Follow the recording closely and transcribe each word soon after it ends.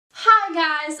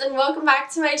Hi guys, and welcome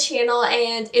back to my channel,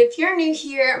 and if you're new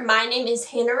here, my name is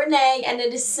Renee and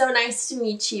it is so nice to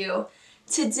meet you.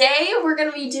 Today we're going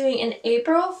to be doing an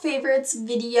April favorites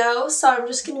video, so I'm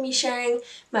just going to be sharing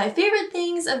my favorite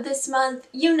things of this month.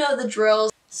 You know the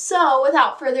drills. So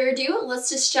without further ado, let's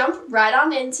just jump right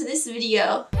on into this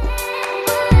video.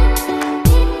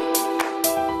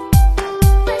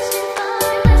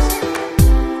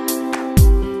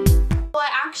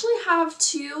 I have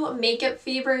two makeup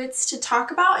favorites to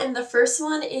talk about, and the first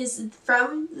one is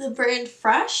from the brand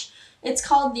Fresh. It's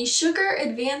called the Sugar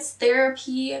Advanced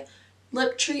Therapy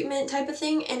Lip Treatment type of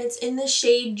thing, and it's in the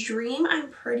shade Dream, I'm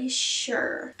pretty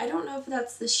sure. I don't know if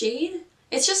that's the shade.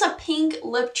 It's just a pink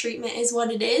lip treatment is what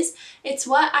it is. It's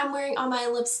what I'm wearing on my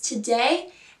lips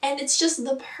today, and it's just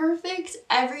the perfect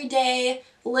everyday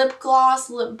lip gloss,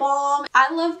 lip balm.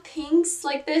 I love pinks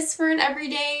like this for an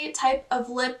everyday type of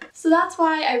lip, so that's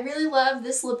why I really love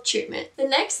this lip treatment. The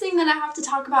next thing that I have to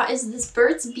talk about is this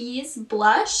Burt's Bees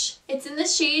blush. It's in the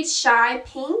shade Shy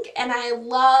Pink, and I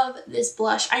love this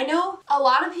blush. I know a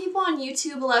lot of people on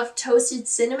YouTube love Toasted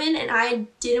Cinnamon, and I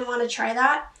didn't want to try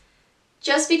that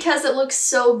just because it looks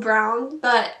so brown,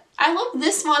 but I love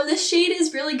this one. This shade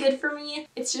is really good for me.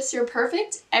 It's just your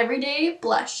perfect everyday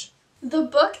blush. The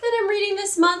book that I'm reading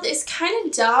this month is kind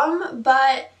of dumb,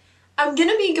 but I'm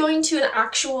gonna be going to an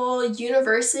actual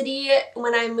university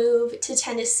when I move to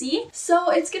Tennessee, so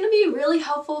it's gonna be really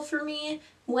helpful for me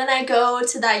when I go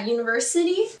to that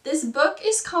university. This book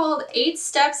is called 8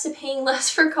 Steps to Paying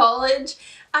Less for College.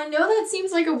 I know that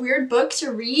seems like a weird book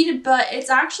to read, but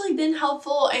it's actually been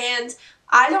helpful, and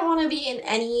I don't want to be in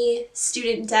any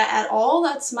student debt at all.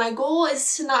 That's my goal,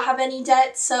 is to not have any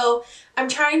debt, so I'm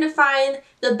trying to find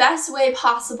the best way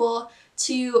possible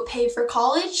to pay for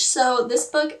college, so this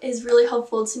book is really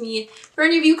helpful to me. For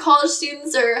any of you college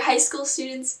students or high school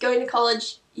students going to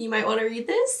college, you might want to read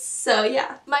this, so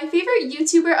yeah. My favorite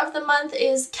YouTuber of the month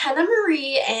is Kenna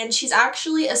Marie, and she's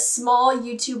actually a small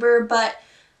YouTuber, but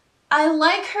I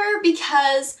like her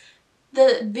because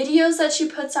the videos that she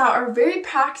puts out are very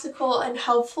practical and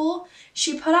helpful.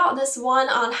 She put out this one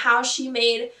on how she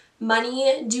made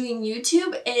money doing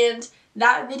YouTube, and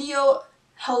that video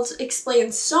helped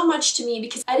explain so much to me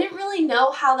because I didn't really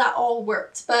know how that all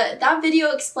worked, but that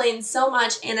video explains so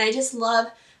much, and I just love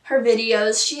her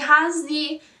videos. She has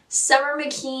the Summer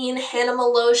McKeen, Hannah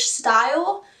Maloche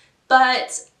style,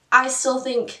 but I still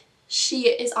think she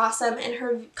is awesome and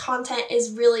her content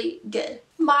is really good.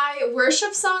 My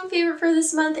worship song favorite for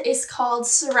this month is called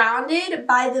Surrounded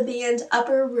by the band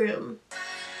Upper Room.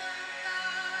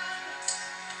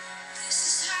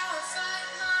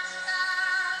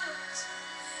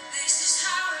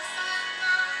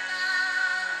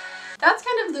 That's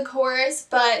kind of the chorus,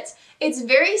 but it's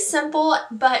very simple,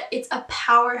 but it's a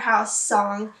powerhouse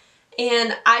song.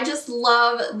 And I just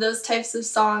love those types of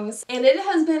songs, and it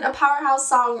has been a powerhouse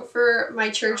song for my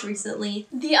church recently.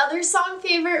 The other song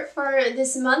favorite for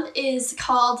this month is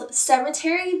called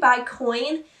Cemetery by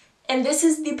Coin, and this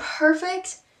is the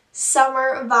perfect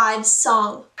summer vibe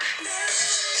song.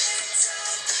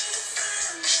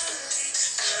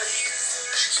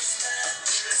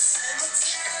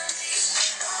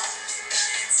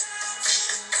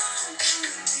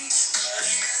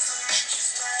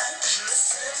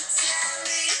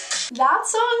 That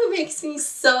song makes me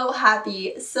so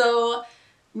happy, so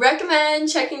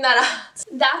recommend checking that out.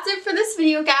 That's it for this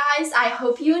video, guys. I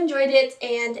hope you enjoyed it,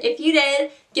 and if you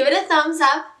did, give it a thumbs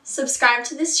up, subscribe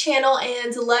to this channel,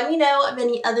 and let me know of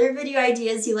any other video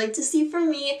ideas you'd like to see from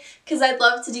me, because I'd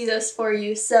love to do those for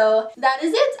you. So that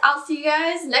is it. I'll see you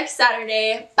guys next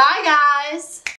Saturday. Bye, guys!